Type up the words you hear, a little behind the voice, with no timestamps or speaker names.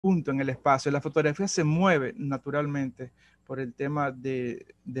punto en el espacio. La fotografía se mueve naturalmente por el tema de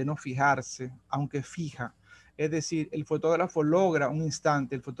no fijarse, aunque fija. Es decir, el fotógrafo logra un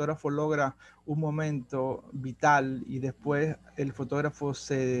instante, el fotógrafo logra un momento vital y después el fotógrafo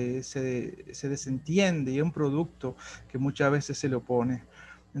se desentiende y es un producto que muchas veces se le opone.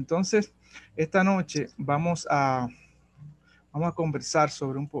 Entonces, esta noche vamos a conversar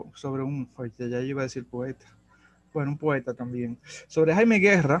sobre un, ya iba a decir poeta, bueno, un poeta también, sobre Jaime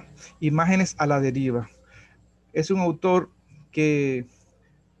Guerra, Imágenes a la deriva. Es un autor que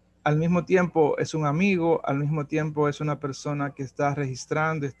al mismo tiempo es un amigo, al mismo tiempo es una persona que está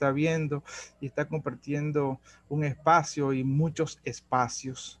registrando, está viendo y está compartiendo un espacio y muchos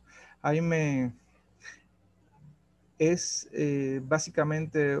espacios. Jaime es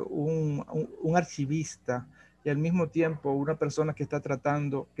básicamente un archivista y al mismo tiempo una persona que está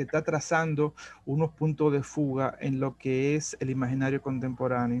tratando, que está trazando unos puntos de fuga en lo que es el imaginario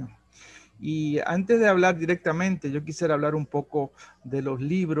contemporáneo. Y antes de hablar directamente, yo quisiera hablar un poco de los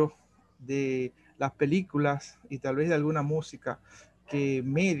libros, de las películas y tal vez de alguna música que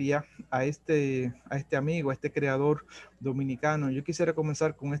media a este amigo, a este creador dominicano. Yo quisiera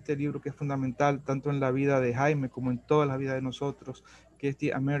comenzar con este libro que es fundamental tanto en la vida de Jaime como en toda la vida de nosotros, que es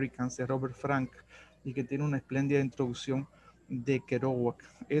The Americans de Robert Frank y que tiene una espléndida introducción de Kerouac.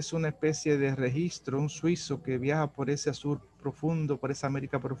 Es una especie de registro, un suizo que viaja por ese sur profundo, por esa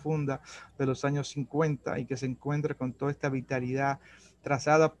América profunda de los años 50 y que se encuentra con toda esta vitalidad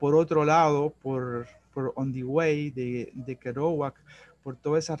trazada por otro lado, por On the Way de Kerouac, por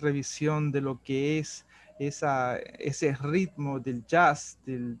toda esa revisión de lo que es ese ritmo del jazz,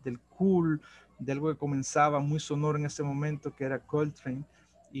 del cool, de algo que comenzaba muy sonoro en ese momento, que era Coltrane,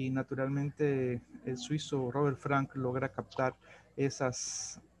 y naturalmente el suizo Robert Frank logra captar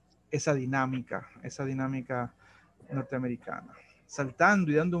esa dinámica norteamericana. Saltando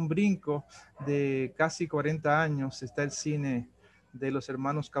y dando un brinco de casi 40 años está el cine de los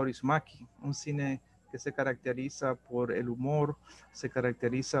hermanos Kaurismäki, un cine que se caracteriza por el humor, se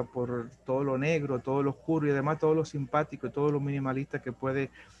caracteriza por todo lo negro, todo lo oscuro y además todo lo simpático y todo lo minimalista que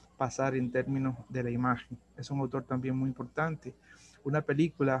puede pasar en términos de la imagen. Es un autor también muy importante. Una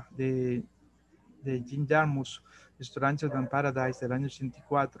película de Jim Jarmusch, Strangers in Paradise del año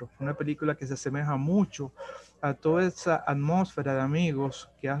 84, una película que se asemeja mucho a toda esa atmósfera de amigos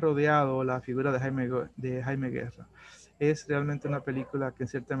que ha rodeado la figura de Jaime Guerra. Es realmente una película que en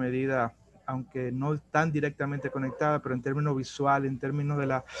cierta medida, aunque no tan directamente conectada, pero en términos visual, en términos de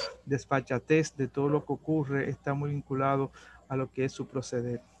la despachatez de todo lo que ocurre, está muy vinculado a lo que es su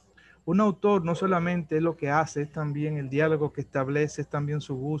proceder. Un autor no solamente es lo que hace, es también el diálogo que establece, es también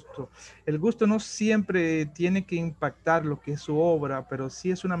su gusto. El gusto no siempre tiene que impactar lo que es su obra, pero sí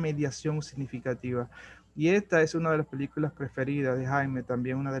es una mediación significativa. Y esta es una de las películas preferidas de Jaime,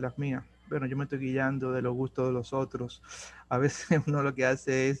 también una de las mías. Bueno, yo me estoy guiando de los gustos de los otros. A veces uno lo que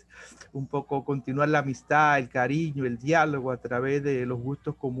hace es un poco continuar la amistad, el cariño, el diálogo a través de los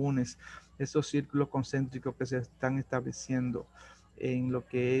gustos comunes, esos círculos concéntricos que se están estableciendo en lo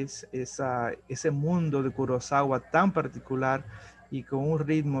que es ese mundo de Kurosawa tan particular y con un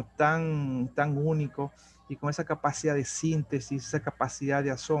ritmo tan único y con esa capacidad de síntesis, esa capacidad de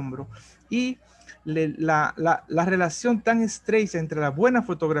asombro y la relación tan estrecha entre la buena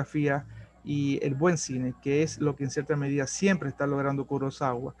fotografía y el buen cine, que es lo que en cierta medida siempre está logrando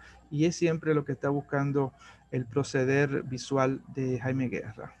Kurosawa y es siempre lo que está buscando el proceder visual de Jaime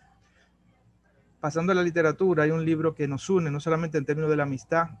Guerra. Pasando a la literatura, hay un libro que nos une, no solamente en términos de la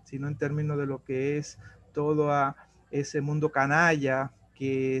amistad, sino en términos de lo que es todo ese mundo canalla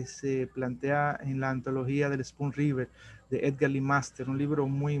que se plantea en la antología del Spoon River de Edgar Lee Master, un libro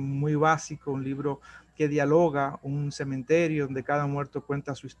muy básico, un libro que dialoga un cementerio donde cada muerto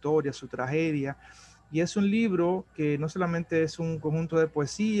cuenta su historia, su tragedia, y es un libro que no solamente es un conjunto de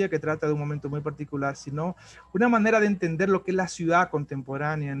poesía que trata de un momento muy particular, sino una manera de entender lo que es la ciudad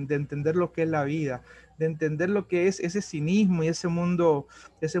contemporánea, de entender lo que es la vida, de entender lo que es ese cinismo y ese mundo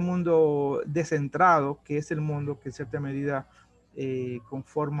descentrado, que es el mundo que en cierta medida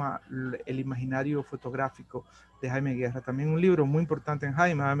conforma el imaginario fotográfico de Jaime Guerra. También un libro muy importante en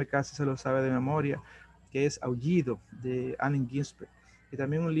Jaime casi se lo sabe de memoria, que es Aullido, de Allen Ginsberg. Y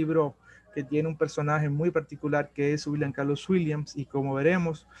también un libro que tiene un personaje muy particular que es William Carlos Williams y como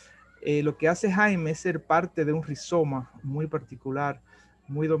veremos, lo que hace Jaime es ser parte de un rizoma muy particular,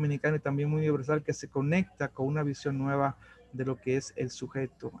 muy dominicano y también muy universal que se conecta con una visión nueva de lo que es el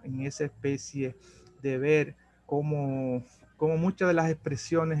sujeto, en esa especie de ver cómo muchas de las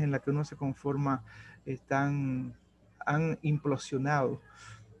expresiones en las que uno se conforma han implosionado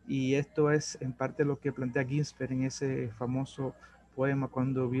y esto es en parte lo que plantea Ginsberg en ese famoso poema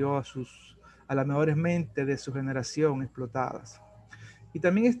cuando vio a las mejores mentes de su generación explotadas. Y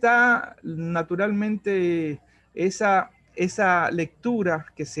también está naturalmente esa lectura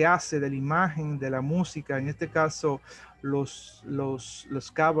que se hace de la imagen, de la música, en este caso los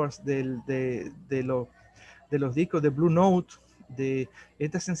covers de los discos de Blue Note, de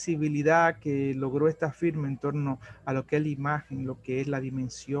esta sensibilidad que logró esta firma en torno a lo que es la imagen, lo que es la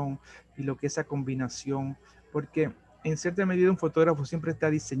dimensión y lo que es esa combinación, porque en cierta medida un fotógrafo siempre está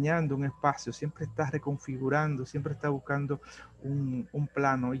diseñando un espacio, siempre está reconfigurando, siempre está buscando un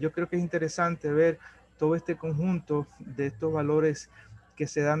plano. Y yo creo que es interesante ver todo este conjunto de estos valores que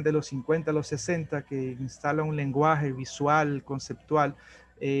se dan de los 50 a los 60, que instala un lenguaje visual, conceptual,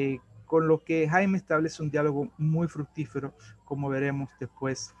 con lo que Jaime establece un diálogo muy fructífero, como veremos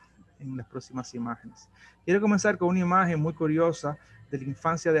después en las próximas imágenes. Quiero comenzar con una imagen muy curiosa de la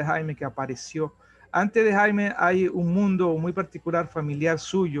infancia de Jaime que apareció. Antes de Jaime hay un mundo muy particular familiar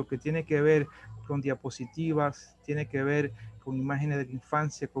suyo que tiene que ver con diapositivas, tiene que ver con imágenes de la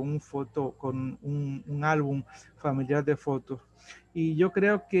infancia, con un álbum familiar de fotos. Y yo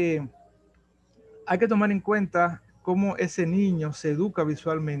creo que hay que tomar en cuenta cómo ese niño se educa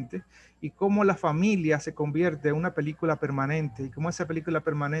visualmente y cómo la familia se convierte en una película permanente y cómo esa película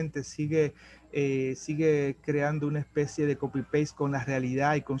permanente sigue creando una especie de copy-paste con la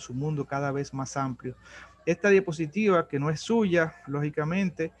realidad y con su mundo cada vez más amplio. Esta diapositiva, que no es suya,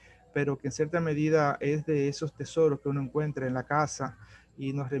 lógicamente, pero que en cierta medida es de esos tesoros que uno encuentra en la casa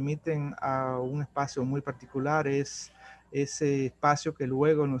y nos remiten a un espacio muy particular, es ese espacio que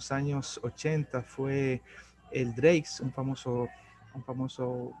luego en los años 80 fue el Drake's, un famoso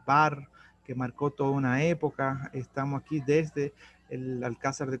bar que marcó toda una época. Estamos aquí desde el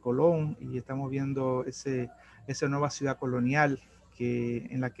Alcázar de Colón y estamos viendo esa nueva ciudad colonial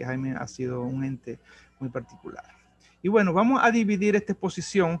en la que Jaime ha sido un ente muy particular. Y bueno, vamos a dividir esta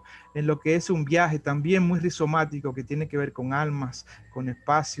exposición en lo que es un viaje también muy rizomático que tiene que ver con almas, con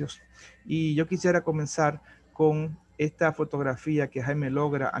espacios. Y yo quisiera comenzar con esta fotografía que Jaime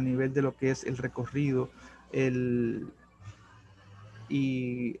logra a nivel de lo que es el recorrido,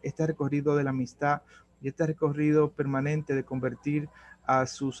 y este recorrido de la amistad y este recorrido permanente de convertir a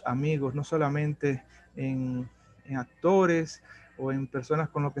sus amigos no solamente en actores o en personas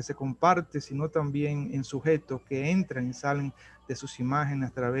con los que se comparte, sino también en sujetos que entran y salen de sus imágenes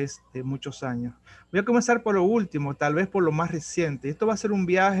a través de muchos años. Voy a comenzar por lo último, tal vez por lo más reciente. Esto va a ser un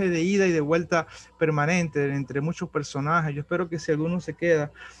viaje de ida y de vuelta permanente entre muchos personajes. Yo espero que si alguno se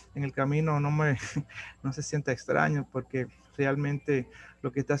queda en el camino no se sienta extraño, porque realmente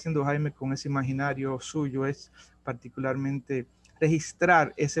lo que está haciendo Jaime con ese imaginario suyo es particularmente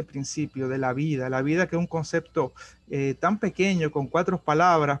registrar ese principio de la vida que es un concepto tan pequeño, con 4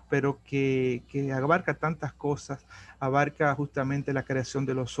 palabras, pero que abarca tantas cosas, abarca justamente la creación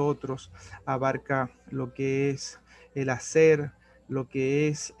de los otros, abarca lo que es el hacer, lo que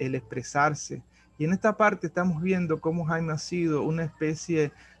es el expresarse. Y en esta parte estamos viendo cómo Jaime ha sido una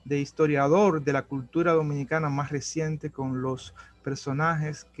especie de historiador de la cultura dominicana más reciente, con los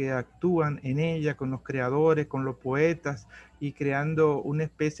personajes que actúan en ella, con los creadores, con los poetas, y creando una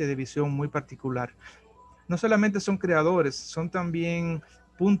especie de visión muy particular. No solamente son creadores, son también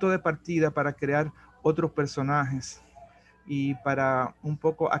punto de partida para crear otros personajes y para un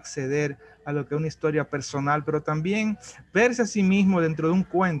poco acceder a lo que es una historia personal, pero también verse a sí mismo dentro de un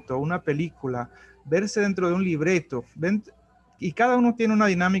cuento, una película, verse dentro de un libreto. Y cada uno tiene una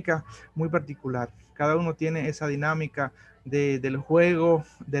dinámica muy particular. Cada uno tiene esa dinámica del juego,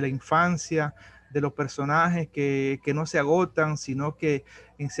 de la infancia, de los personajes que no se agotan, sino que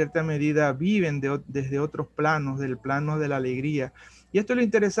en cierta medida viven desde otros planos, del plano de la alegría. Y esto es lo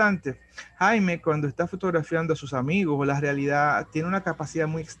interesante. Jaime, cuando está fotografiando a sus amigos o la realidad, tiene una capacidad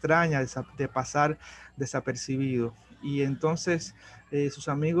muy extraña de pasar desapercibido. Y entonces sus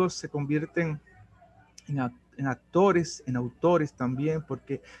amigos se convierten en actores, en autores también,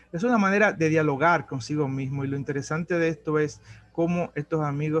 porque es una manera de dialogar consigo mismo. Y lo interesante de esto es cómo estos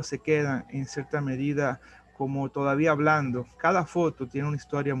amigos se quedan en cierta medida como todavía hablando. Cada foto tiene una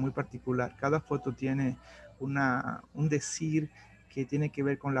historia muy particular, cada foto tiene un decir que tiene que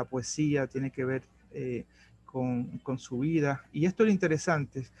ver con la poesía, tiene que ver con su vida. Y esto es lo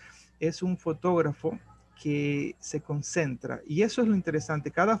interesante, es un fotógrafo que se concentra, y eso es lo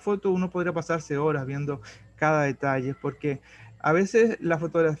interesante. Cada foto uno podría pasarse horas viendo cada detalle, porque a veces la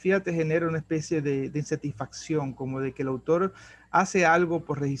fotografía te genera una especie de insatisfacción, como de que el autor hace algo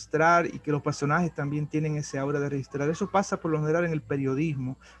por registrar y que los personajes también tienen ese aura de registrar. Eso pasa por lo general en el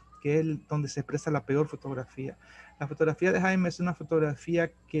periodismo, que es donde se expresa la peor fotografía. La fotografía de Jaime es una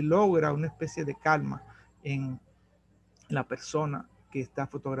fotografía que logra una especie de calma en la persona que está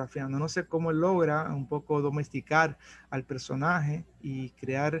fotografiando. No sé cómo logra un poco domesticar al personaje y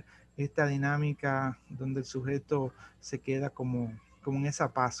crear esta dinámica donde el sujeto se queda como en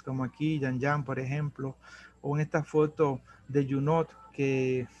esa paz, como aquí Yan, por ejemplo, o en esta foto de Junot,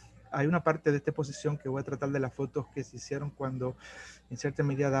 que hay una parte de esta exposición que voy a tratar de las fotos que se hicieron cuando en cierta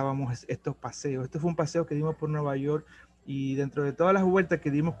medida dábamos estos paseos. Este fue un paseo que dimos por Nueva York, y dentro de todas las vueltas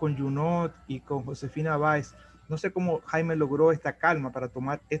que dimos con Junot y con Josefina Báez, no sé cómo Jaime logró esta calma para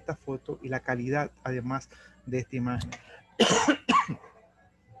tomar esta foto y la calidad además de esta imagen.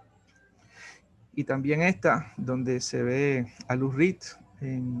 Y también esta, donde se ve a Lou Reed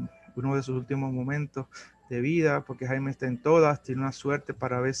en uno de sus últimos momentos de vida, porque Jaime está en todas, tiene una suerte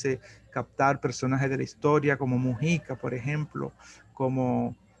para a veces captar personajes de la historia, como Mujica, por ejemplo,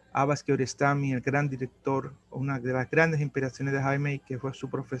 como Abbas Kiarostami, el gran director, una de las grandes inspiraciones de Jaime, y que fue su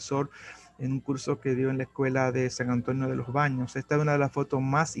profesor en un curso que dio en la escuela de San Antonio de los Baños. Esta es una de las fotos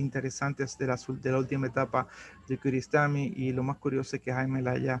más interesantes de la última etapa de Kiarostami, y lo más curioso es que Jaime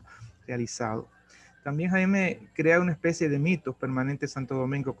la haya realizado. También Jaime crea una especie de mitos permanentes en Santo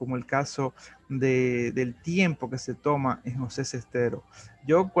Domingo, como el caso del tiempo que se toma en José Sestero.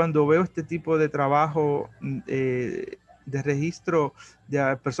 Yo cuando veo este tipo de trabajo de registro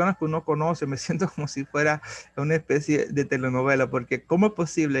de personas que uno conoce, me siento como si fuera una especie de telenovela, porque ¿cómo es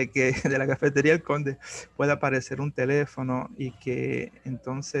posible que de la cafetería El Conde pueda aparecer un teléfono y que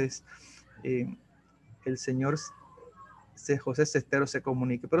entonces el señor José Sestero se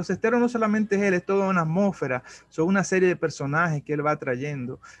comunique? Pero Sestero no solamente es él, es toda una atmósfera, son una serie de personajes que él va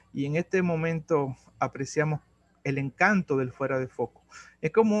trayendo, y en este momento apreciamos el encanto del fuera de foco. Es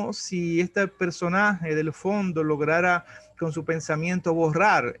como si este personaje del fondo lograra con su pensamiento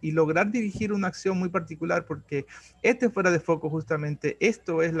borrar y lograr dirigir una acción muy particular, porque este fuera de foco, justamente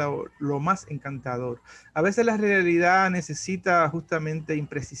esto es lo más encantador. A veces la realidad necesita justamente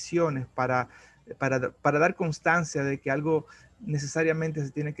imprecisiones para dar constancia de que algo necesariamente se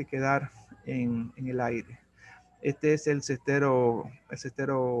tiene que quedar en el aire. Este es el cestero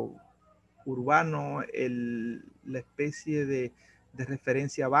urbano, la especie de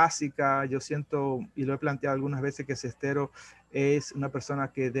referencia básica. Yo siento, y lo he planteado algunas veces, que Sestero es una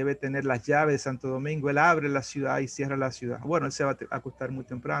persona que debe tener las llaves de Santo Domingo. Él abre la ciudad y cierra la ciudad. Bueno, él se va a acostar muy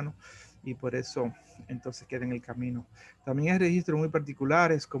temprano, y por eso entonces queda en el camino. También hay registros muy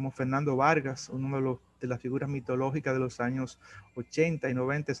particulares, como Fernando Vargas, uno de las figuras mitológicas de los años 80 y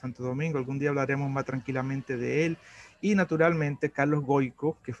 90 de Santo Domingo. Algún día hablaremos más tranquilamente de él. Y naturalmente Carlos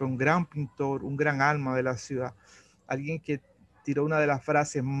Goico, que fue un gran pintor, un gran alma de la ciudad, alguien que tiró una de las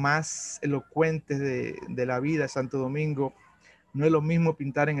frases más elocuentes de la vida de Santo Domingo: no es lo mismo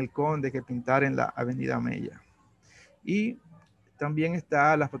pintar en el Conde que pintar en la Avenida Mella. Y también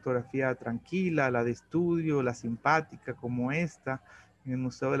está la fotografía tranquila, la de estudio, la simpática, como esta en el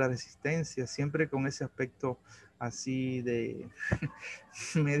Museo de la Resistencia, siempre con ese aspecto así de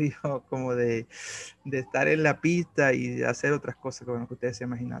medio como de estar en la pista y de hacer otras cosas con lo que ustedes se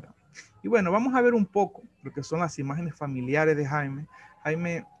imaginarán. Y bueno, vamos a ver un poco lo que son las imágenes familiares de Jaime.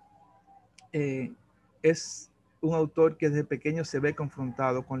 Jaime es un autor que desde pequeño se ve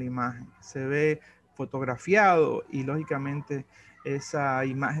confrontado con la imagen, se ve fotografiado, y lógicamente esa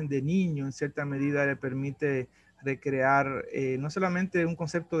imagen de niño en cierta medida le permite recrear no solamente un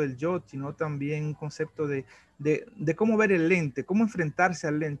concepto del yo, sino también un concepto de cómo ver el lente, cómo enfrentarse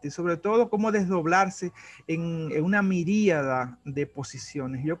al lente, y sobre todo cómo desdoblarse en una miríada de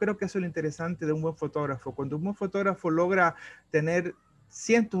posiciones. Yo creo que eso es lo interesante de un buen fotógrafo. Cuando un buen fotógrafo logra tener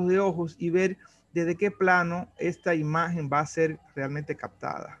cientos de ojos y ver desde qué plano esta imagen va a ser realmente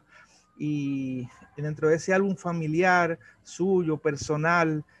captada. Y dentro de ese álbum familiar suyo,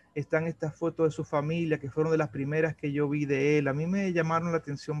 personal, están estas fotos de su familia, que fueron de las primeras que yo vi de él. A mí me llamaron la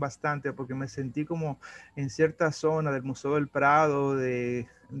atención bastante, porque me sentí como en cierta zona del Museo del Prado,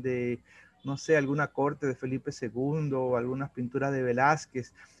 no sé, alguna corte de Felipe II o algunas pinturas de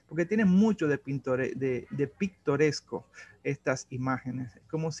Velázquez, porque tienen mucho de pictoresco estas imágenes. Es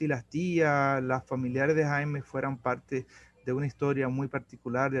como si las tías, las familiares de Jaime fueran parte de una historia muy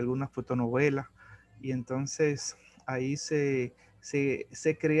particular, de alguna fotonovela, y entonces ahí se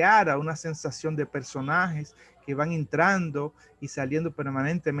creara una sensación de personajes que van entrando y saliendo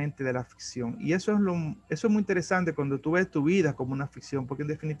permanentemente de la ficción. Y eso es muy interesante cuando tú ves tu vida como una ficción, porque en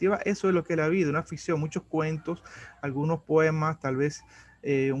definitiva eso es lo que es la vida, una ficción, muchos cuentos, algunos poemas, tal vez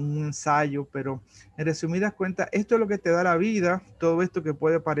un ensayo, pero en resumidas cuentas, esto es lo que te da la vida. Todo esto que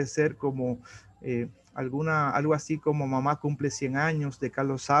puede parecer como algo así como Mamá cumple 100 años de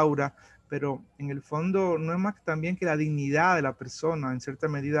Carlos Saura, pero en el fondo no es más también que la dignidad de la persona, en cierta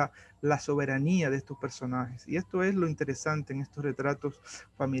medida la soberanía de estos personajes. Y esto es lo interesante en estos retratos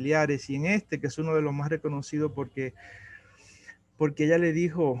familiares y en este, que es uno de los más reconocidos porque ella le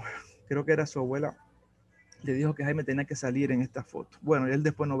dijo, creo que era su abuela, le dijo que Jaime tenía que salir en esta foto. Bueno, y él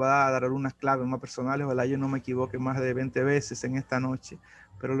después nos va a dar algunas claves más personales, ojalá yo no me equivoque más de 20 veces en esta noche,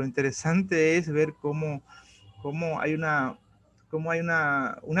 pero lo interesante es ver cómo hay una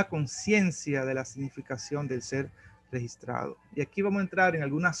conciencia de la significación del ser registrado. Y aquí vamos a entrar en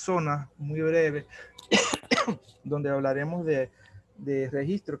algunas zonas muy breves donde hablaremos de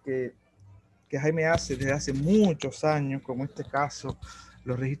registro que Jaime hace desde hace muchos años, como este caso,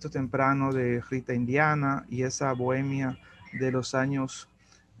 los registros tempranos de Rita Indiana y esa bohemia de los años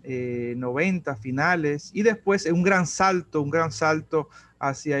 90 finales, y después un gran salto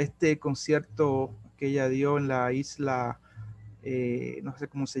hacia este concierto que ella dio en la isla, no sé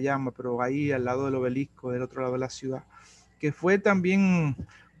cómo se llama, pero ahí al lado del obelisco, del otro lado de la ciudad, que fue también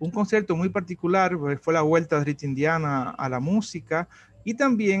un concierto muy particular, fue la vuelta de Rita Indiana a la música, y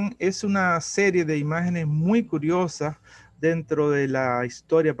también es una serie de imágenes muy curiosas dentro de la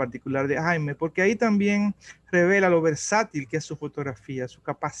historia particular de Jaime, porque ahí también revela lo versátil que es su fotografía, su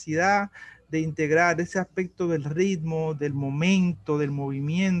capacidad de integrar ese aspecto del ritmo, del momento, del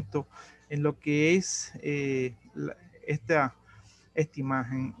movimiento, en lo que es esta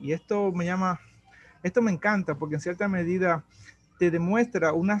imagen. Y esto me encanta porque en cierta medida te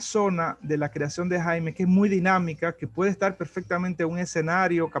demuestra una zona de la creación de Jaime que es muy dinámica, que puede estar perfectamente en un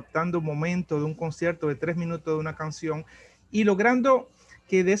escenario captando un momento de un concierto de 3 minutos de una canción y logrando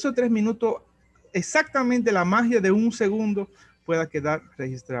que de esos 3 minutos exactamente la magia de un segundo pueda quedar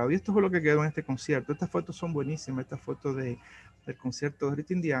registrado. Y esto fue lo que quedó en este concierto. Estas fotos son buenísimas, estas fotos del concierto de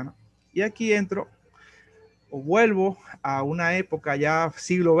Rita Indiana. Y aquí entro o vuelvo a una época ya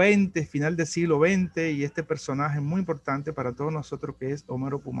siglo XX, final del siglo XX, y este personaje muy importante para todos nosotros que es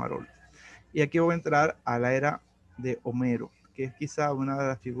Homero Pumarol. Y aquí voy a entrar a la era de Homero, que es quizá una de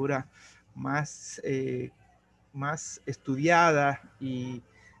las figuras más estudiadas y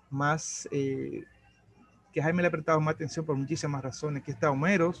más que Jaime le ha prestado más atención por muchísimas razones. Aquí está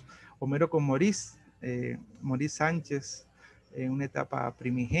Homero con Maurice Sánchez, en una etapa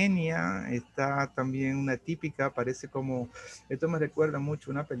primigenia, está también una típica, parece como, esto me recuerda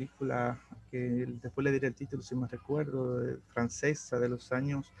mucho una película que después le diré el título si me recuerdo, francesa de los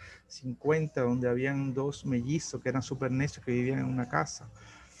años 50, donde habían dos mellizos que eran súper necios que vivían en una casa.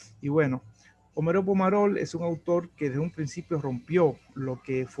 Y bueno, Homero Pomarol es un autor que desde un principio rompió lo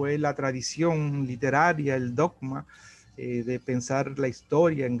que fue la tradición literaria, el dogma de pensar la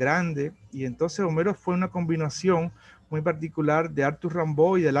historia en grande. Y entonces Homero fue una combinación muy particular de Arthur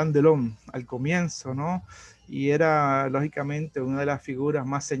Rimbaud y de Alain Delon al comienzo, ¿no? Y era lógicamente una de las figuras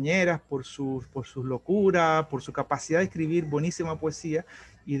más señeras por sus locuras, por su capacidad de escribir buenísima poesía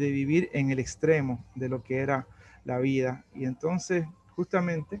y de vivir en el extremo de lo que era la vida. Y entonces,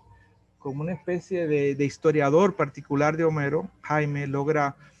 justamente, como una especie de historiador particular de Homero, Jaime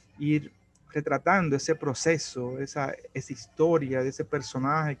logra ir retratando ese proceso, esa historia de ese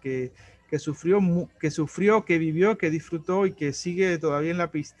personaje que vivió, que disfrutó y que sigue todavía en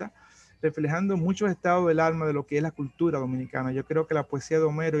la pista, reflejando muchos estados del alma de lo que es la cultura dominicana. Yo creo que la poesía de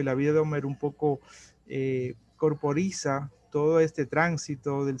Homero y la vida de Homero un poco corporiza todo este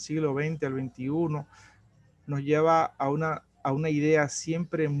tránsito del siglo XX al XXI, nos lleva a una idea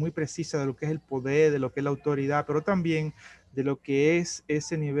siempre muy precisa de lo que es el poder, de lo que es la autoridad, pero también de lo que es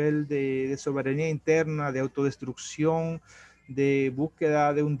ese nivel de soberanía interna, de autodestrucción, de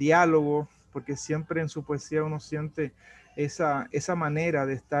búsqueda de un diálogo, porque siempre en su poesía uno siente esa manera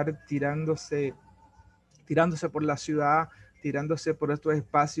de estar tirándose por la ciudad, tirándose por estos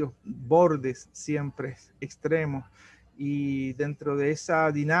espacios, bordes siempre extremos. Y dentro de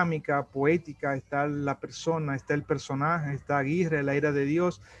esa dinámica poética está la persona, está el personaje, está Aguirre, la ira de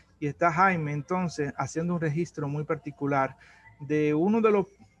Dios, y está Jaime, entonces, haciendo un registro muy particular de uno de los,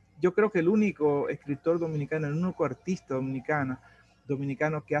 yo creo que el único escritor dominicano, el único artista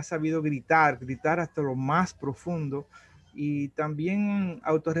dominicano que ha sabido gritar hasta lo más profundo y también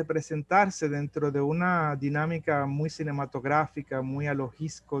autorrepresentarse dentro de una dinámica muy cinematográfica, muy a lo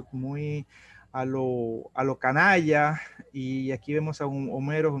Hitchcock, muy a lo canalla. Y aquí vemos a un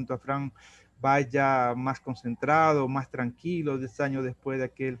Homero junto a Frank Vaya más concentrado, más tranquilo, 10 años después de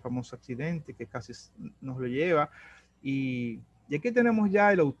aquel famoso accidente que casi nos lo lleva. Y aquí tenemos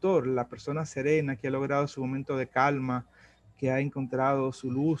ya el autor, la persona serena que ha logrado su momento de calma, que ha encontrado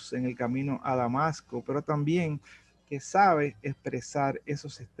su luz en el camino a Damasco, pero también que sabe expresar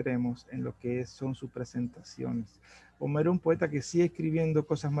esos extremos en lo que son sus presentaciones. Homero es un poeta que sigue escribiendo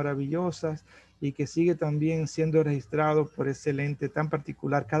cosas maravillosas y que sigue también siendo registrado por ese lente tan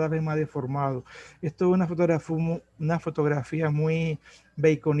particular, cada vez más deformado. Esto es una fotografía muy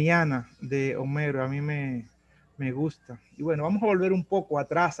baconiana de Homero, a mí me gusta. Y bueno, vamos a volver un poco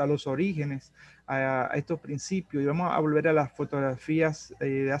atrás a los orígenes, a estos principios, y vamos a volver a las fotografías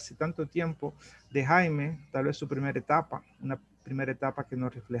de hace tanto tiempo de Jaime, tal vez su primera etapa, una primera etapa que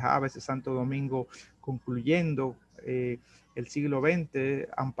nos reflejaba ese Santo Domingo concluyendo el siglo XX,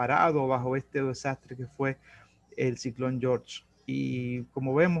 amparado bajo este desastre que fue el ciclón George. Y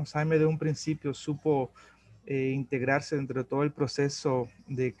como vemos, Jaime de un principio supo integrarse dentro de todo el proceso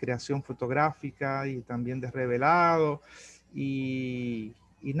de creación fotográfica y también de revelado y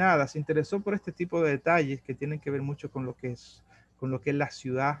nada, se interesó por este tipo de detalles que tienen que ver mucho con lo que es la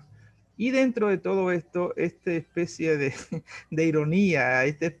ciudad. Y dentro de todo esto, esta especie de ironía,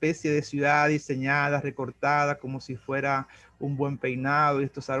 esta especie de ciudad diseñada, recortada, como si fuera un buen peinado y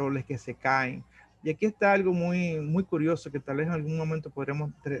estos árboles que se caen. Y aquí está algo muy curioso que tal vez en algún momento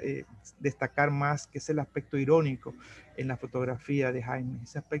podremos destacar más, que es el aspecto irónico en la fotografía de Jaime,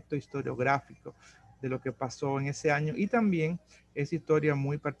 ese aspecto historiográfico de lo que pasó en ese año y también esa historia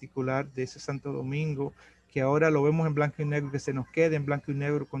muy particular de ese Santo Domingo, que ahora lo vemos en blanco y negro, que se nos quede en blanco y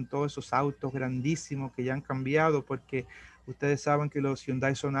negro con todos esos autos grandísimos que ya han cambiado, porque ustedes saben que los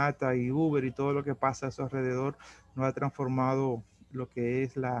Hyundai Sonata y Uber y todo lo que pasa a su alrededor nos ha transformado lo que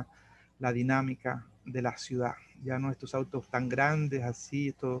es la dinámica de la ciudad. Ya no estos autos tan grandes, así,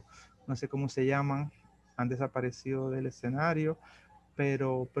 esto, no sé cómo se llaman, han desaparecido del escenario,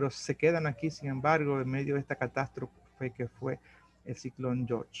 pero se quedan aquí, sin embargo, en medio de esta catástrofe que fue el ciclón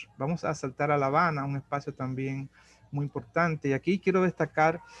George. Vamos a saltar a La Habana, un espacio también muy importante. Y aquí quiero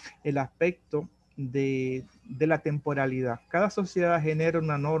destacar el aspecto de la temporalidad. Cada sociedad genera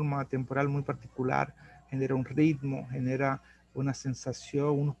una norma temporal muy particular, genera un ritmo, genera una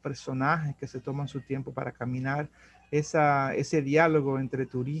sensación, unos personajes que se toman su tiempo para caminar, ese diálogo entre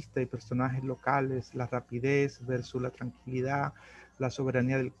turista y personajes locales, la rapidez versus la tranquilidad, la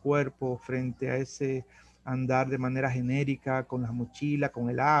soberanía del cuerpo frente a ese andar de manera genérica con las mochilas,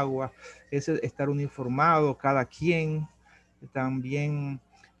 con el agua, ese estar uniformado cada quien, también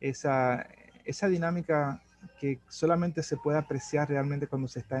esa dinámica que solamente se puede apreciar realmente cuando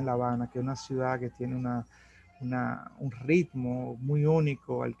se está en La Habana, que es una ciudad que tiene un ritmo muy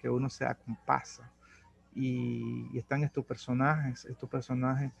único al que uno se acompasa. Y están estos personajes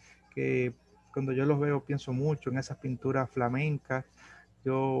que cuando yo los veo pienso mucho en esas pinturas flamencas.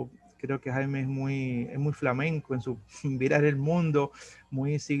 Yo creo que Jaime es muy flamenco en su mirar el mundo,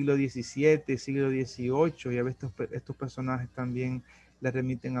 muy siglo XVII, siglo XVIII, y a veces estos personajes también le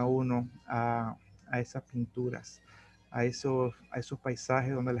remiten a uno a esas pinturas, a esos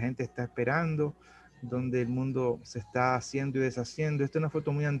paisajes donde la gente está esperando, donde el mundo se está haciendo y deshaciendo. Esta es una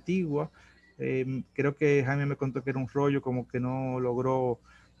foto muy antigua. Creo que Jaime me contó que era un rollo, como que no logró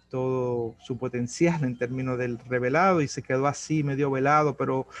todo su potencial en términos del revelado y se quedó así medio velado,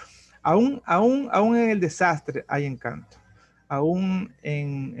 pero aún en el desastre hay encanto. Aún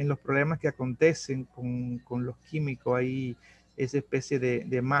en los problemas que acontecen con los químicos hay esa especie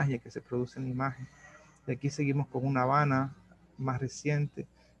de magia que se produce en la imagen. Y aquí seguimos con una Habana más reciente,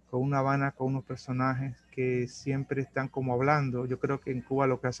 con una Habana con unos personajes que siempre están como hablando. Yo creo que en Cuba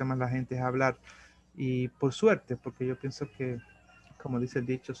lo que hace más la gente es hablar, y por suerte, porque yo pienso que, como dice el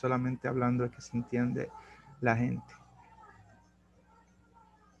dicho, solamente hablando es que se entiende la gente.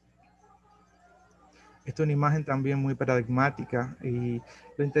 Esta es una imagen también muy paradigmática, y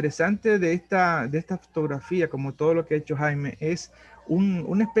lo interesante de esta fotografía, como todo lo que ha hecho Jaime, es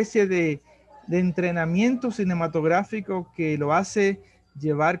una especie de entrenamiento cinematográfico que lo hace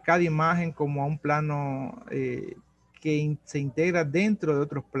llevar cada imagen como a un plano que se integra dentro de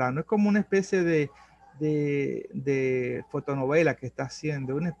otros planos. Es como una especie de fotonovela que está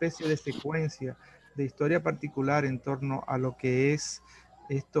haciendo, una especie de secuencia de historia particular en torno a lo que es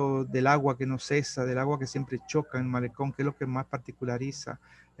esto del agua que no cesa, del agua que siempre choca en el malecón, que es lo que más particulariza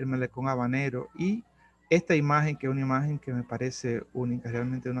el malecón habanero. Y esta imagen, que es una imagen que me parece única,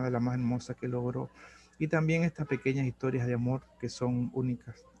 realmente una de las más hermosas que logró. Y también estas pequeñas historias de amor que son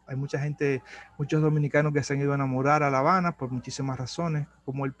únicas. Hay mucha gente, muchos dominicanos que se han ido a enamorar a La Habana por muchísimas razones,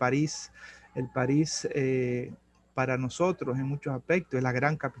 como el París para nosotros en muchos aspectos es la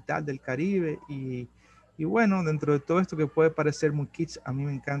gran capital del Caribe, y bueno, dentro de todo esto que puede parecer muy kitsch, a mí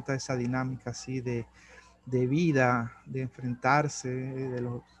me encanta esa dinámica así de vida, de enfrentarse,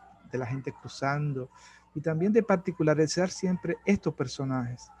 de la gente cruzando, y también de particularizar siempre estos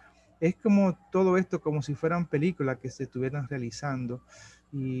personajes. es como todo esto, como si fueran películas que se estuvieran realizando.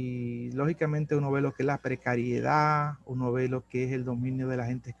 Y lógicamente uno ve lo que es la precariedad, uno ve lo que es el dominio de la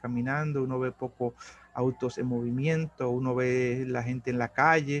gente caminando, uno ve poco autos en movimiento, uno ve la gente en la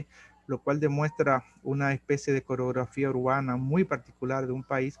calle, lo cual demuestra una especie de coreografía urbana muy particular de un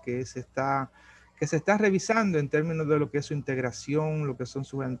país que se está revisando en términos de lo que es su integración, lo que son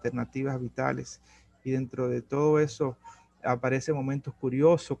sus alternativas vitales. Y dentro de todo eso aparecen momentos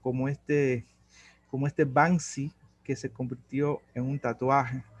curiosos como este Banksy que se convirtió en un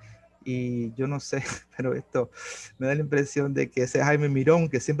tatuaje. Y yo no sé, pero esto me da la impresión de que ese Jaime Mirón,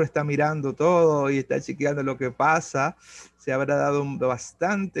 que siempre está mirando todo y está chequeando lo que pasa, se habrá dado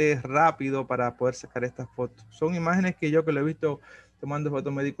bastante rápido para poder sacar estas fotos. Son imágenes que yo, que lo he visto tomando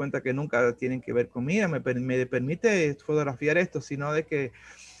fotos, me di cuenta que nunca tienen que ver con, mira, me permite fotografiar esto, sino de que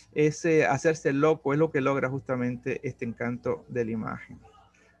ese hacerse loco es lo que logra justamente este encanto de la imagen.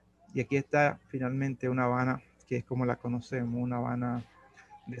 Y aquí está finalmente una Habana que es como la conocemos, una Habana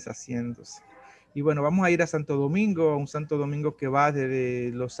deshaciéndose. Y bueno, vamos a ir a Santo Domingo, un Santo Domingo que va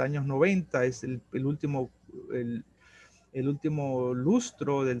desde los años 90, es el último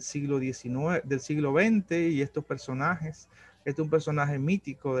lustro del siglo XIX, del siglo XX, y estos personajes, este es un personaje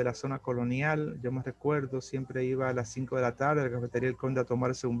mítico de la zona colonial. Yo me recuerdo, siempre iba a las 5 de la tarde a la cafetería del Conde a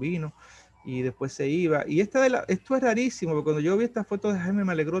tomarse un vino y después se iba. Y esto es rarísimo, porque cuando yo vi esta foto de Jaime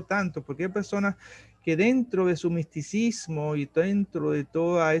me alegró tanto, porque hay personas que dentro de su misticismo y dentro de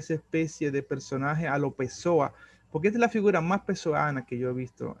toda esa especie de personaje a lo Pessoa, porque esta es la figura más pessoana que yo he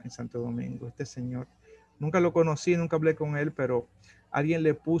visto en Santo Domingo, este señor. Nunca lo conocí, nunca hablé con él, pero alguien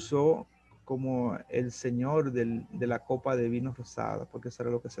le puso como el señor de la copa de vino rosada, porque eso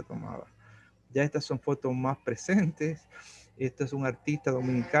era lo que se tomaba. Ya estas son fotos más presentes. Este es un artista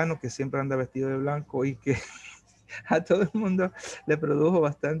dominicano que siempre anda vestido de blanco y que a todo el mundo le produjo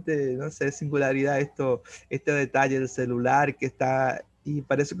bastante, no sé, singularidad este detalle del celular que está y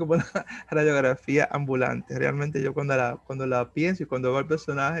parece como una radiografía ambulante. Realmente yo cuando la pienso y cuando veo al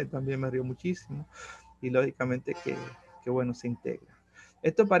personaje también me río muchísimo y lógicamente que bueno, se integra.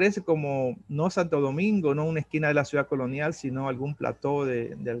 Esto parece como no Santo Domingo, no una esquina de la ciudad colonial, sino algún plató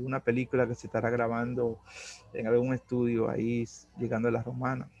de alguna película que se estará grabando en algún estudio ahí llegando a la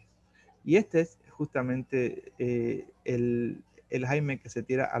Romana. Y este es justamente el Jaime que se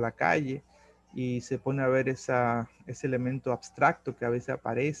tira a la calle y se pone a ver ese elemento abstracto que a veces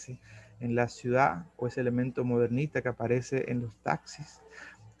aparece en la ciudad o ese elemento modernista que aparece en los taxis.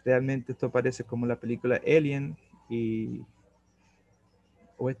 Realmente esto parece como la película Alien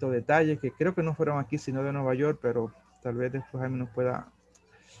o estos detalles que creo que no fueron aquí sino de Nueva York, pero tal vez después Jaime nos pueda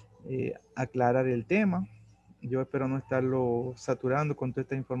aclarar el tema. Yo espero no estarlo saturando con todas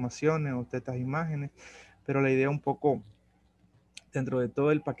estas informaciones o todas estas imágenes, pero la idea un poco, dentro de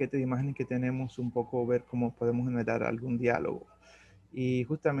todo el paquete de imágenes que tenemos, un poco ver cómo podemos generar algún diálogo. Y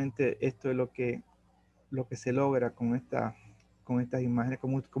justamente esto es lo que se logra con estas imágenes.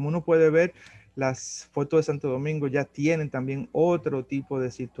 Como uno puede ver, las fotos de Santo Domingo ya tienen también otro tipo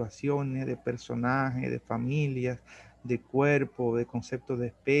de situaciones, de personajes, de familias, de cuerpo, de conceptos de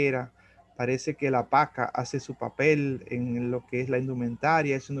espera. Parece que la paca hace su papel en lo que es la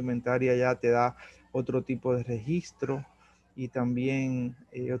indumentaria. Esa indumentaria ya te da otro tipo de registro y también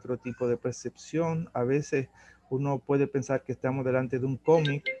otro tipo de percepción. A veces uno puede pensar que estamos delante de un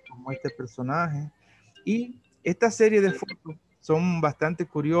cómic, como este personaje, y esta serie de fotos son bastante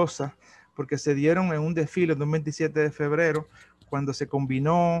curiosas porque se dieron en un desfile de un 27 de febrero, cuando se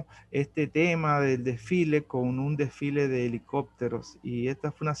combinó este tema del desfile con un desfile de helicópteros. Y esta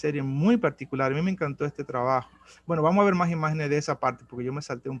fue una serie muy particular. A mí me encantó este trabajo. Bueno, vamos a ver más imágenes de esa parte porque yo me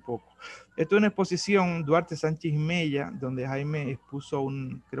salté un poco. Esto es una exposición Duarte Sánchez Mella, donde Jaime expuso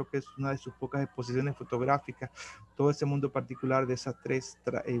creo que es una de sus pocas exposiciones fotográficas, todo ese mundo particular de esas tres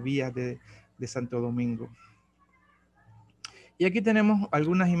vías de Santo Domingo. Y aquí tenemos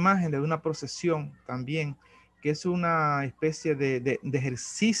algunas imágenes de una procesión también, que es una especie de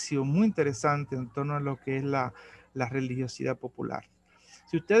ejercicio muy interesante en torno a lo que es la religiosidad popular.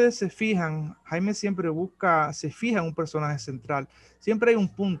 Si ustedes se fijan, Jaime siempre se fija en un personaje central. Siempre hay un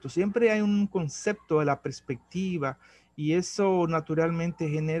punto, siempre hay un concepto de la perspectiva y eso naturalmente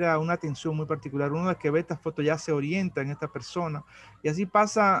genera una atención muy particular. Uno que ve esta foto ya se orienta en esta persona y así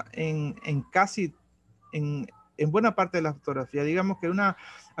pasa en casi, en buena parte de la fotografía. Digamos que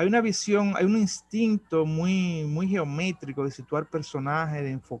hay una visión, hay un instinto muy, muy geométrico de situar personajes,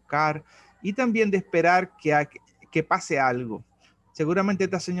 de enfocar y también de esperar que pase algo. Seguramente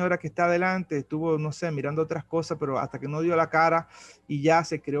esta señora que está adelante estuvo, no sé, mirando otras cosas, pero hasta que no dio la cara y ya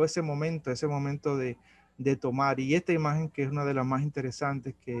se creó ese momento de tomar. Y esta imagen, que es una de las más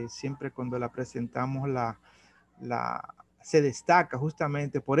interesantes, que siempre cuando la presentamos se destaca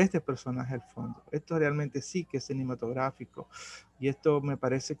justamente por este personaje al fondo. Esto realmente sí que es cinematográfico, y esto me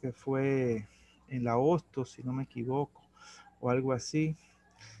parece que fue en la Hostos, si no me equivoco, o algo así.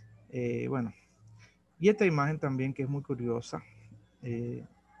 Bueno, y esta imagen también, que es muy curiosa,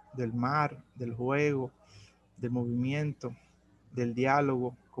 del mar, del juego, del movimiento, del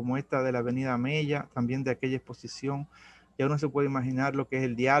diálogo, como esta de la Avenida Mella, también de aquella exposición. Ya uno se puede imaginar lo que es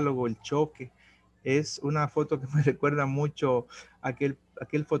el diálogo, el choque. Es una foto que me recuerda mucho a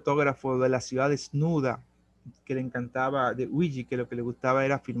aquel fotógrafo de la ciudad desnuda, que le encantaba, de Ouija, que lo que le gustaba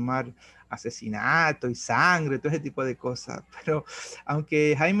era filmar asesinato y sangre, todo ese tipo de cosas. Pero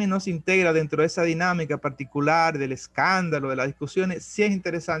aunque Jaime no se integra dentro de esa dinámica particular del escándalo, de las discusiones, sí es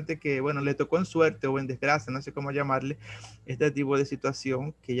interesante que, bueno, le tocó en suerte o en desgracia, no sé cómo llamarle, este tipo de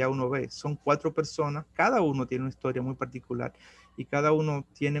situación que ya uno ve. Son 4 personas, cada uno tiene una historia muy particular y cada uno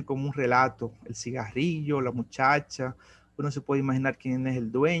tiene como un relato: el cigarrillo, la muchacha. Uno se puede imaginar quién es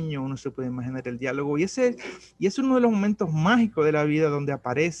el dueño, uno se puede imaginar el diálogo, y es uno de los momentos mágicos de la vida donde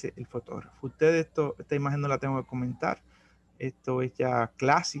aparece el fotógrafo. Ustedes, esta imagen no la tengo que comentar, esto es ya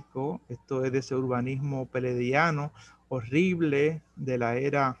clásico, esto es de ese urbanismo pelediano horrible de la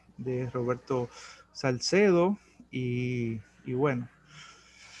era de Roberto Salcedo, y bueno,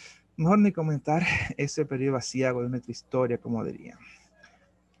 mejor ni comentar ese periodo vaciago de nuestra historia, como dirían.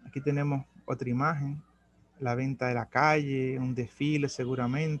 Aquí tenemos otra imagen, la venta de la calle, un desfile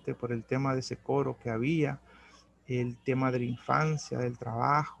seguramente por el tema de ese coro que había, el tema de la infancia, del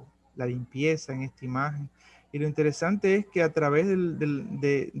trabajo, la limpieza en esta imagen. Y lo interesante es que a través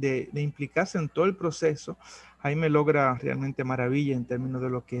de implicarse en todo el proceso, Jaime logra realmente maravilla en términos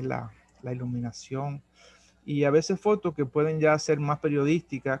de lo que es la iluminación. Y a veces fotos que pueden ya ser más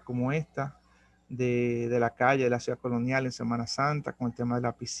periodísticas, como esta de la calle de la ciudad colonial en Semana Santa, con el tema de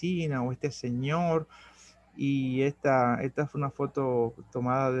la piscina, o este señor. Y esta fue una foto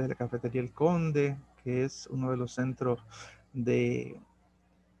tomada desde la cafetería El Conde, que es uno de los centros de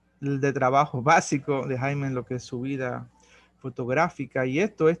trabajo básico de Jaime en lo que es su vida fotográfica. Y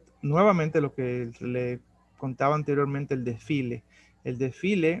esto es nuevamente lo que le contaba anteriormente, el desfile. El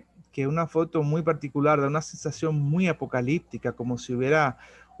desfile, que es una foto muy particular, da una sensación muy apocalíptica, como si hubiera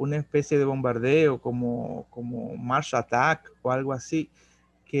una especie de bombardeo, como Mars Attack o algo así.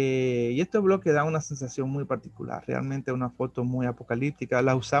 Y estos bloques dan una sensación muy particular, realmente una foto muy apocalíptica.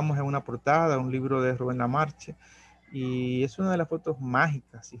 La usamos en una portada, un libro de Rubén Lamarche, y es una de las fotos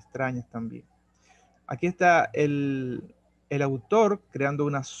mágicas y extrañas también. Aquí está el autor creando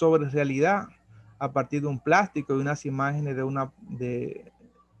una sobrerealidad a partir de un plástico y unas imágenes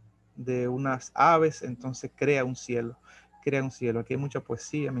de unas aves, entonces crea un cielo, crea un cielo. Aquí hay mucha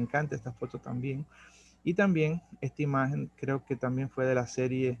poesía, me encanta esta foto también. Y también esta imagen creo que también fue de la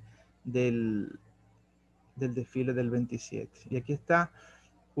serie del, del desfile del 27. Y aquí está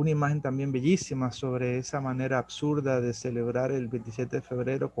una imagen también bellísima sobre esa manera absurda de celebrar el 27 de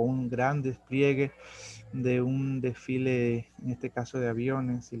febrero con un gran despliegue de un desfile, en este caso de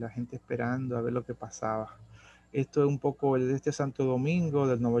aviones, y la gente esperando a ver lo que pasaba. Esto es un poco el de este Santo Domingo,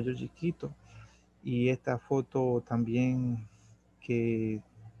 del Nueva York chiquito, y esta foto también que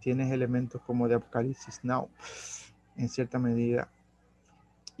tiene elementos como de Apocalipsis Now, en cierta medida.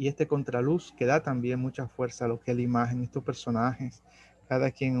 Y este contraluz que da también mucha fuerza a lo que es la imagen, estos personajes, cada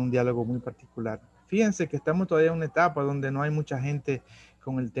quien en un diálogo muy particular. Fíjense que estamos todavía en una etapa donde no hay mucha gente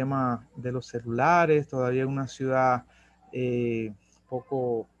con el tema de los celulares, todavía una ciudad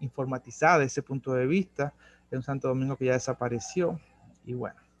poco informatizada desde ese punto de vista, de un Santo Domingo que ya desapareció. Y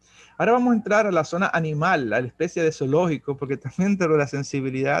bueno, ahora vamos a entrar a la zona animal, a la especie de zoológico, porque también dentro de la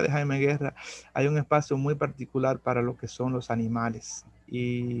sensibilidad de Jaime Guerra hay un espacio muy particular para lo que son los animales.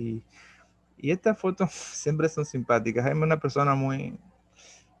 Y estas fotos siempre son simpáticas. Jaime es una persona muy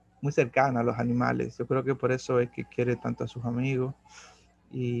cercana a los animales. Yo creo que por eso es que quiere tanto a sus amigos,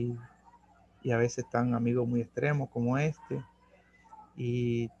 y, y a veces están amigos muy extremos como este,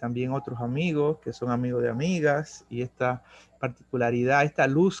 y también otros amigos que son amigos de amigas, y esta particularidad, esta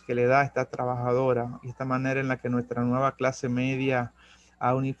luz que le da a esta trabajadora, y esta manera en la que nuestra nueva clase media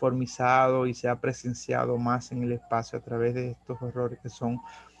ha uniformizado y se ha presenciado más en el espacio a través de estos horrores que son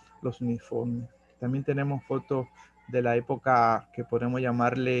los uniformes. También tenemos fotos de la época que podemos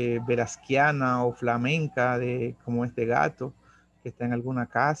llamarle velasquiana o flamenca, de como este gato que está en alguna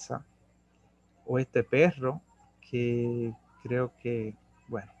casa, o este perro que creo que,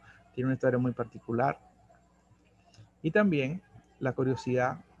 bueno, tiene una historia muy particular. Y también la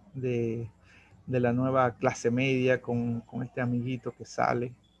curiosidad de la nueva clase media con este amiguito que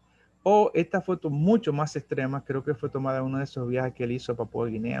sale, O esta foto mucho más extrema, creo que fue tomada en uno de esos viajes que él hizo a Papúa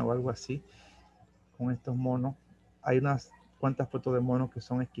Guinea o algo así, con estos monos. Hay unas cuantas fotos de monos que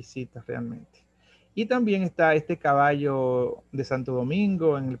son exquisitas realmente. Y también está este caballo de Santo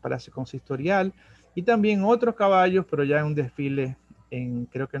Domingo en el Palacio Consistorial, y también otros caballos, pero ya en un desfile en,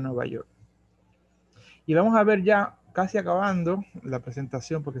 creo que en Nueva York. Y vamos a ver ya casi acabando la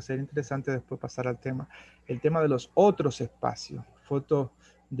presentación, porque sería interesante después pasar al tema, el tema de los otros espacios, fotos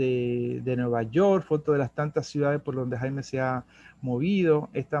de Nueva York, fotos de las tantas ciudades por donde Jaime se ha movido,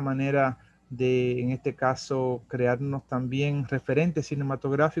 esta manera de, en este caso, crearnos también referentes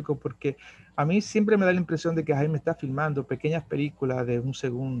cinematográficos, porque a mí siempre me da la impresión de que Jaime está filmando pequeñas películas de un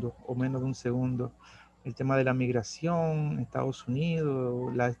segundo o menos de un segundo. El tema de la migración en Estados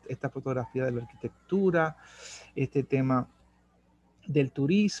Unidos, esta fotografía de la arquitectura, este tema del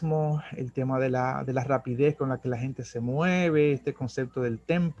turismo, el tema de la rapidez con la que la gente se mueve, este concepto del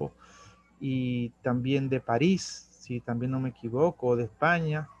tempo, y también de París, si también no me equivoco, o de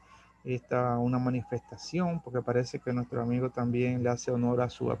España, está una manifestación, porque parece que nuestro amigo también le hace honor a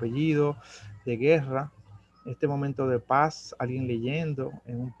su apellido, de Guerra, este momento de paz, alguien leyendo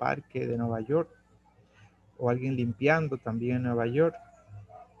en un parque de Nueva York, o alguien limpiando también en Nueva York,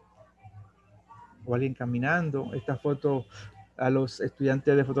 o alguien caminando. Esta foto a los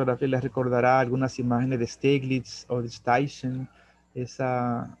estudiantes de fotografía les recordará algunas imágenes de Stieglitz o de Steichen,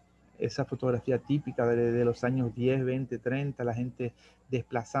 esa fotografía típica de los años 10, 20, 30, la gente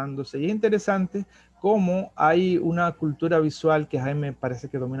desplazándose. Y es interesante cómo hay una cultura visual que Jaime parece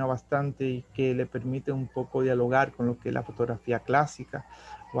que domina bastante y que le permite un poco dialogar con lo que es la fotografía clásica,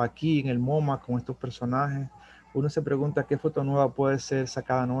 o aquí en el MoMA con estos personajes. Uno se pregunta qué foto nueva puede ser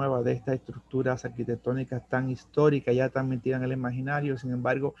sacada nueva de estas estructuras arquitectónicas tan históricas, ya tan metidas en el imaginario. Sin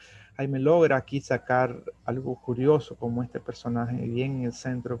embargo, Jaime logra aquí sacar algo curioso como este personaje bien en el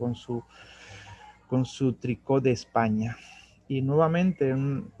centro con su tricot de España. Y nuevamente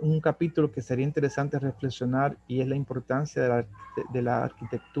un capítulo que sería interesante reflexionar, y es la importancia de la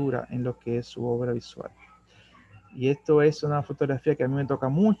arquitectura en lo que es su obra visual. Y esto es una fotografía que a mí me toca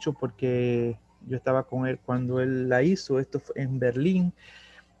mucho porque yo estaba con él cuando él la hizo. Esto fue en Berlín,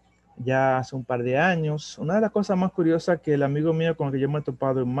 ya hace un par de años. Una de las cosas más curiosas que el amigo mío con el que yo me he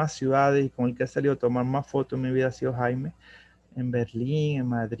topado en más ciudades y con el que he salido a tomar más fotos en mi vida ha sido Jaime. En Berlín, en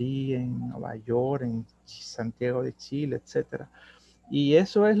Madrid, en Nueva York, en Santiago de Chile, etcétera. Y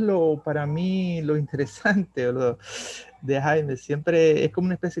eso es para mí lo interesante de Jaime. Siempre es como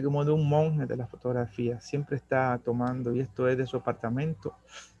una especie como de un monje de la fotografía. Siempre está tomando, y esto es de su apartamento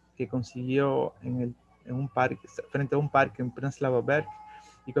que consiguió en un parque, frente a un parque en Prenzlauer Berg.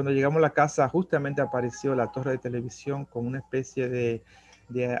 Y cuando llegamos a la casa justamente apareció la torre de televisión con una especie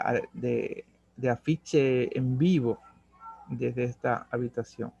de afiche en vivo desde esta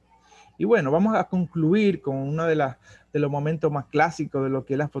habitación. Y bueno, vamos a concluir con uno de los momentos más clásicos de lo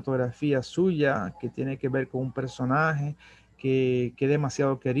que es la fotografía suya, que tiene que ver con un personaje que es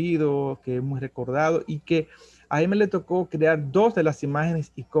demasiado querido, que es muy recordado, y que a mí me le tocó crear dos de las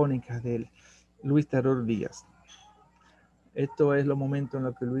imágenes icónicas de él, Luis Terror Díaz. Esto es los momentos en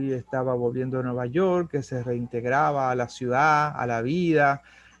los que Luis estaba volviendo a Nueva York, que se reintegraba a la ciudad, a la vida,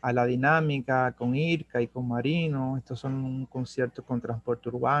 a la dinámica con Irka y con Marino. Estos son un concierto con transporte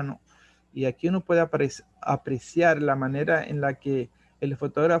urbano. Y aquí uno puede apreciar la manera en la que el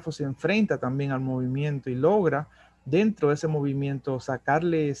fotógrafo se enfrenta también al movimiento y logra dentro de ese movimiento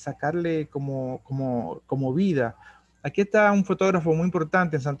sacarle como vida. Aquí está un fotógrafo muy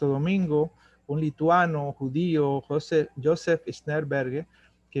importante en Santo Domingo, un lituano judío, Joseph Schneerberger,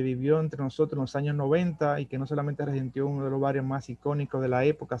 que vivió entre nosotros en los años 90 y que no solamente regenteó uno de los barrios más icónicos de la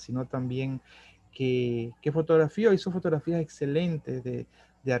época, sino también que fotografió, hizo fotografías excelentes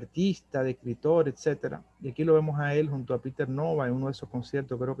de artista, de escritor, etc. Y aquí lo vemos a él junto a Peter Nova en uno de esos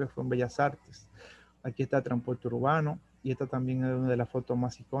conciertos, creo que fue en Bellas Artes. Aquí está Transporte Urbano, y esta también es una de las fotos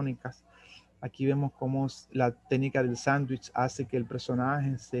más icónicas. Aquí vemos cómo la técnica del sándwich hace que el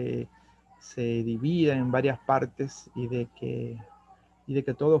personaje se divida en varias partes y de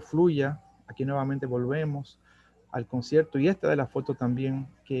que todo fluya. Aquí nuevamente volvemos al concierto, y esta de la foto también,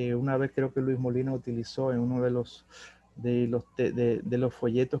 que una vez creo que Luis Molina utilizó en uno de los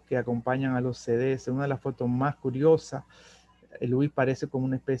folletos que acompañan a los CDs, una de las fotos más curiosas. Luis parece como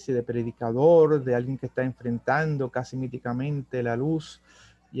una especie de predicador, de alguien que está enfrentando casi míticamente la luz.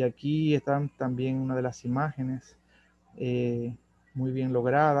 Y aquí están también una de las imágenes muy bien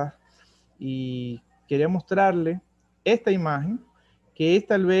logradas. Y quería mostrarle esta imagen, que es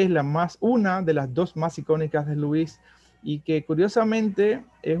tal vez una de las dos más icónicas de Luis, y que curiosamente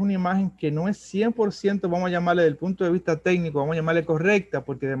es una imagen que no es 100%, vamos a llamarle desde el punto de vista técnico, vamos a llamarle correcta,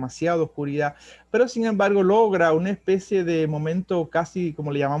 porque demasiada oscuridad, pero sin embargo logra una especie de momento casi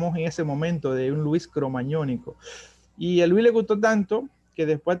como le llamamos en ese momento, de un Luis cromañónico. Y a Luis le gustó tanto que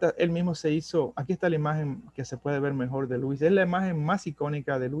después él mismo se hizo, aquí está la imagen que se puede ver mejor de Luis, es la imagen más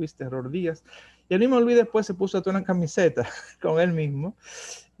icónica de Luis Terror Díaz, y el mismo Luis después se puso a toda una camiseta con él mismo,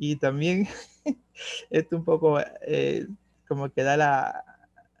 y también esto un poco como que da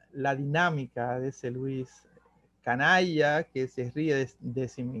la dinámica de ese Luis canalla que se ríe de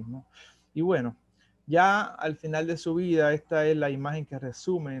sí mismo. Y bueno, ya al final de su vida, esta es la imagen que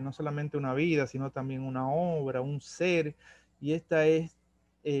resume no solamente una vida, sino también una obra, un ser, y esta es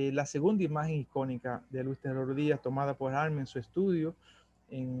la segunda imagen icónica de Luis Terror Díaz, tomada por Jaime en su estudio,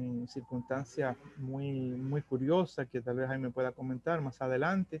 en circunstancias muy curiosas que tal vez Jaime pueda comentar más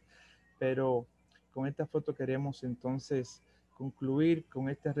adelante, pero con esta foto queremos entonces concluir con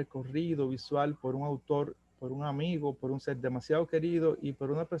este recorrido visual por un autor, por un amigo, por un ser demasiado querido y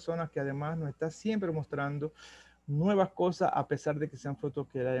por una persona que además nos está siempre mostrando nuevas cosas a pesar de que sean fotos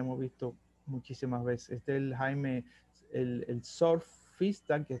que la hemos visto muchísimas veces. Este es el Jaime, el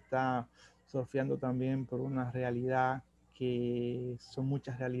surfista que está surfeando también por una realidad que son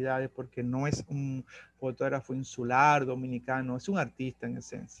muchas realidades porque no es un fotógrafo insular dominicano, es un artista en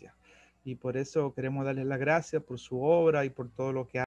esencia. Y por eso queremos darles las gracias por su obra y por todo lo que